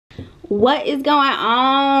What is going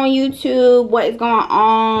on, YouTube? What is going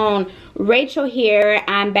on? Rachel here.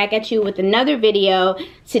 I'm back at you with another video.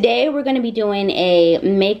 Today we're going to be doing a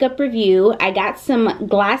makeup review. I got some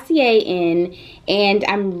Glossier in and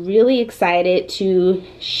I'm really excited to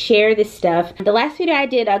share this stuff. The last video I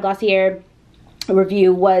did a Glossier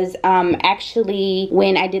review was actually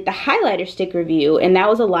when I did the highlighter stick review, and that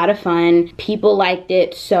was a lot of fun. People liked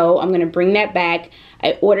it, so I'm gonna bring that back.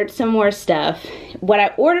 I ordered some more stuff. What I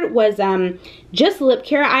ordered was just lip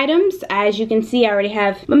care items. As you can see, I already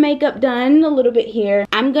have my makeup done a little bit here.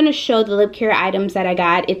 I'm gonna show the lip care items that I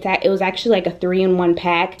got. It was actually like a 3-in-1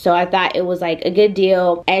 pack, so I thought it was like a good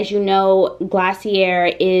deal. As you know, Glossier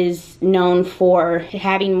is known for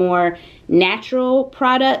having more natural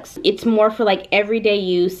products. It's more for like everyday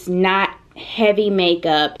use, not heavy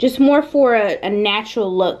makeup, just more for a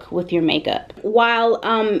natural look with your makeup. While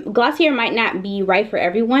Glossier might not be right for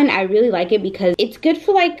everyone, I really like it because it's good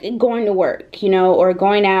for like going to work, you know, or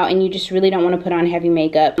going out and you just really don't want to put on heavy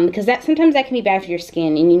makeup, because sometimes that can be bad for your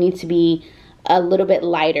skin and you need to be a little bit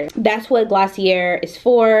lighter. That's what Glossier is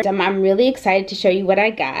for. I'm really excited to show you what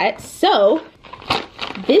I got. So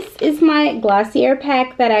this is my Glossier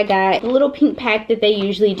pack that I got. The little pink pack that they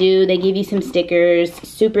usually do. They give you some stickers.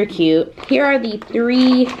 Super cute. Here are the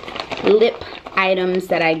 3 lip items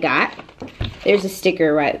that I got. There's a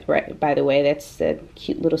sticker right by the way. That's the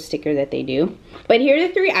cute little sticker that they do. But here are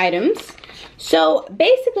the 3 items. So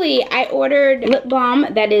basically I ordered lip balm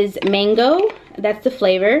that is mango. That's the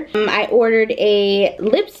flavor. I ordered a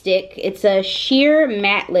lipstick. It's a sheer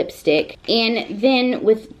matte lipstick. And then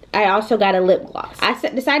I also got a lip gloss. I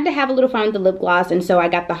decided to have a little fun with the lip gloss, and so I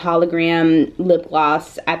got the hologram lip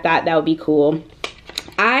gloss. I thought that would be cool.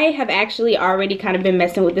 I have actually already kind of been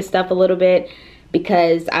messing with this stuff a little bit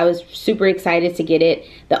because I was super excited to get it.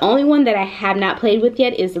 The only one that I have not played with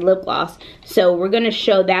yet is the lip gloss. So we're gonna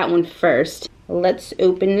show that one first. Let's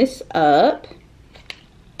open this up.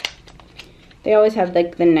 They always have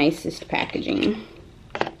like the nicest packaging.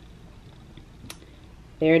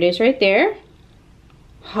 There it is right there.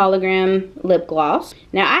 Hologram lip gloss.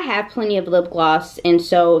 Now I have plenty of lip gloss, and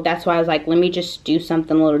so that's why I was like, let me just do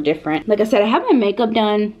something a little different. Like I said, I have my makeup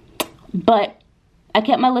done, but I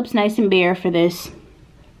kept my lips nice and bare for this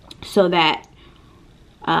so that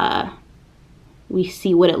we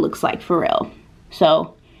see what it looks like for real.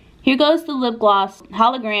 So here goes the lip gloss,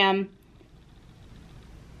 hologram.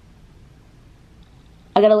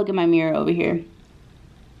 I gotta look at my mirror over here.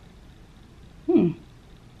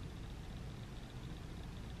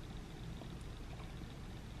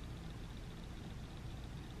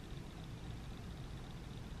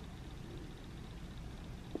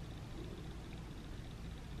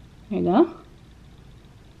 There you go.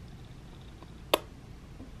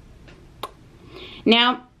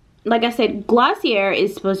 Now, like I said, Glossier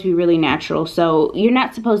is supposed to be really natural, so you're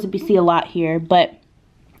not supposed to see a lot here, but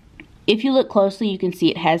if you look closely, you can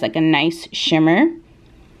see it has like a nice shimmer,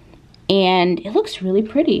 and it looks really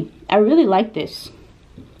pretty. I really like this.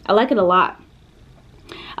 I like it a lot.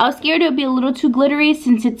 I was scared it would be a little too glittery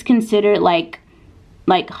since it's considered like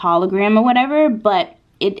hologram or whatever, but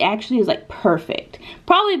it actually is like perfect.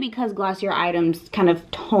 Probably because Glossier items kind of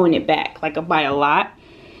tone it back like by a lot.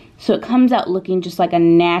 So it comes out looking just like a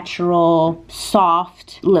natural,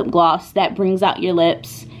 soft lip gloss that brings out your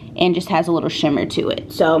lips and just has a little shimmer to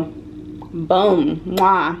it. So, boom,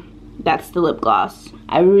 mwah. That's the lip gloss.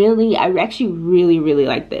 I actually really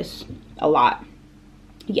like this a lot.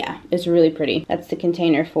 Yeah, it's really pretty. That's the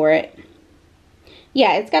container for it.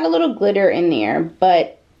 Yeah, it's got a little glitter in there,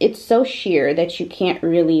 but it's so sheer that you can't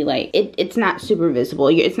really like, it's not super visible.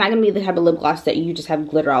 It's not gonna be the type of lip gloss that you just have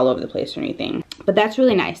glitter all over the place or anything. But that's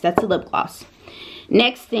really nice. That's the lip gloss.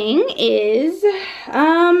 Next thing is,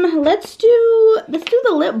 let's do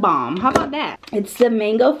the lip balm. How about that? It's the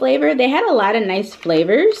mango flavor. They had a lot of nice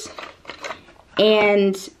flavors.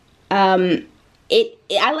 And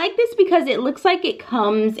I like this because it looks like it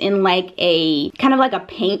comes in like a, kind of like a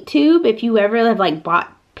paint tube. If you ever have like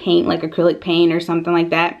bought paint, like acrylic paint or something like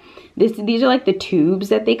that. These are like the tubes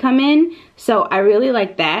that they come in. So I really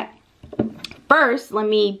like that. First, let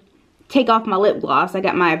me take off my lip gloss. I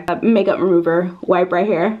got my makeup remover wipe right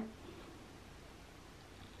here.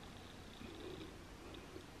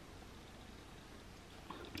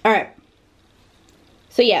 Alright.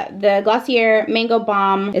 So yeah, the Glossier Mango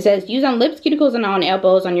Balm. It says use on lips, cuticles, and on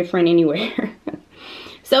elbows, on your front, anywhere.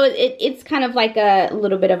 So it's kind of like a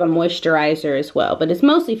little bit of a moisturizer as well, but it's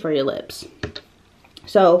mostly for your lips.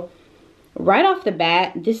 So right off the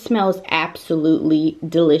bat, this smells absolutely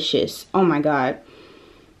delicious. Oh my god.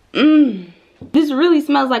 This really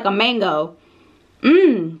smells like a mango.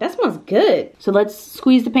 That smells good. So let's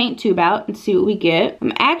squeeze the paint tube out and see what we get.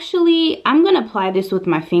 I'm gonna apply this with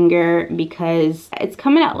my finger because it's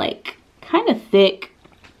coming out like kind of thick.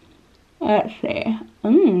 Let's see.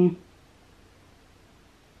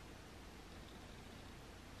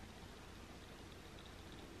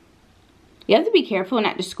 You have to be careful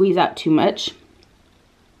not to squeeze out too much.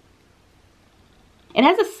 It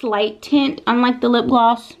has a slight tint, unlike the lip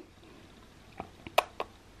gloss,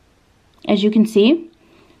 as you can see,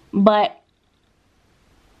 but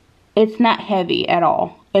it's not heavy at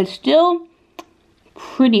all. It's still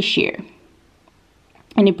pretty sheer,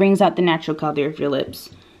 and it brings out the natural color of your lips,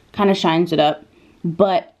 kind of shines it up,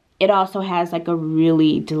 but it also has like a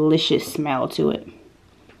really delicious smell to it.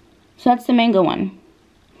 So that's the mango one.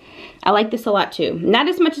 I like this a lot too. Not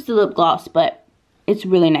as much as the lip gloss, but it's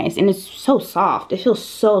really nice, and it's so soft. It feels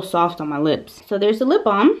so soft on my lips. So there's the lip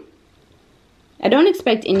balm. I don't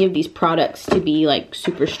expect any of these products to be like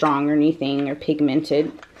super strong or anything or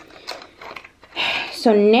pigmented.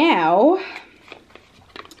 So now,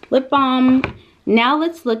 lip balm. Now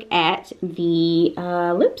let's look at the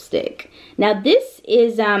lipstick. Now this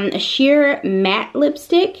is a sheer matte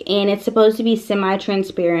lipstick, and it's supposed to be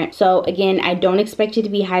semi-transparent. So again, I don't expect it to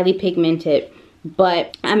be highly pigmented,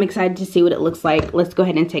 but I'm excited to see what it looks like. Let's go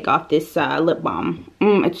ahead and take off this lip balm.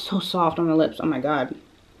 It's so soft on the lips, oh my god.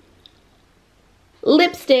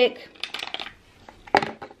 Lipstick.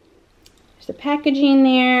 There's the packaging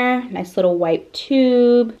there, nice little white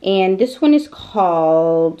tube, and this one is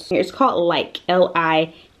called, it's called Like,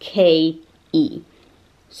 L-I-K-E.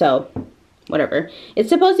 So whatever, it's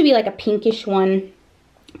supposed to be like a pinkish one,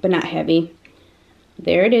 but not heavy.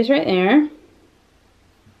 There it is right there.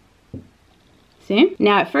 See?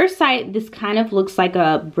 Now at first sight this kind of looks like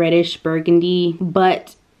a reddish burgundy,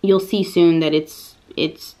 but you'll see soon that it's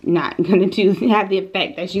not gonna have the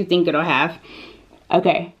effect that you think it'll have.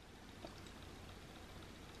 Okay.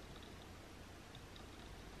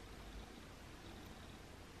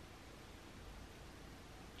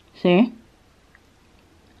 See?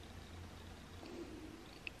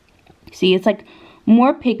 See, it's like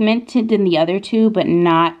more pigmented than the other two, but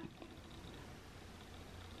not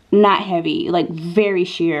heavy, like very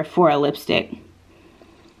sheer for a lipstick.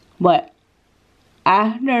 But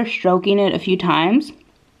after stroking it a few times,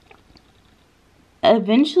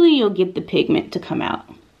 eventually you'll get the pigment to come out.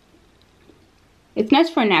 It's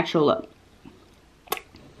nice for a natural look.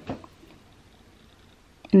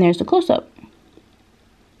 And there's the close-up.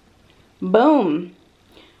 Boom.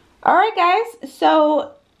 Alright guys,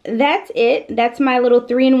 so that's it. That's my little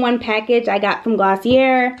 3-in-1 package I got from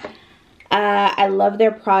Glossier. I love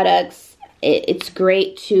their products. It's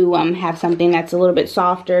great to have something that's a little bit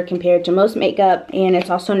softer compared to most makeup, and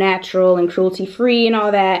it's also natural and cruelty-free and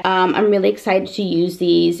all that. I'm really excited to use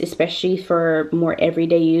these, especially for more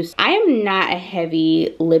everyday use. I am not a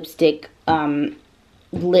heavy lipstick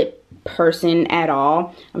lip person at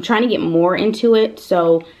all. I'm trying to get more into it,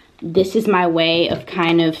 so this is my way of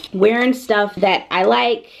kind of wearing stuff that I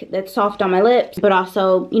like, that's soft on my lips, but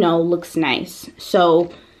also, you know, looks nice.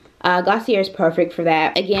 So Glossier is perfect for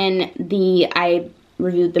that. Again, I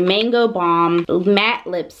reviewed the Mango Balm matte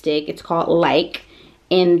lipstick. It's called Like.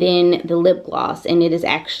 And then the lip gloss, and it is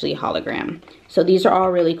actually hologram. So these are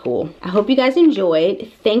all really cool. I hope you guys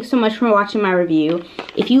enjoyed. Thanks so much for watching my review.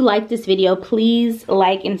 If you like this video, please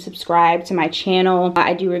like and subscribe to my channel.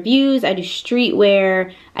 I do reviews, I do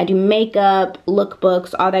streetwear, I do makeup,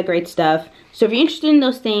 lookbooks, all that great stuff. So if you're interested in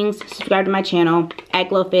those things, subscribe to my channel.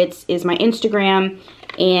 @GlowFits is my Instagram,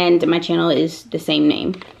 and my channel is the same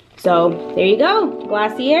name. So there you go,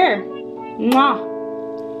 Glossier. Mwah.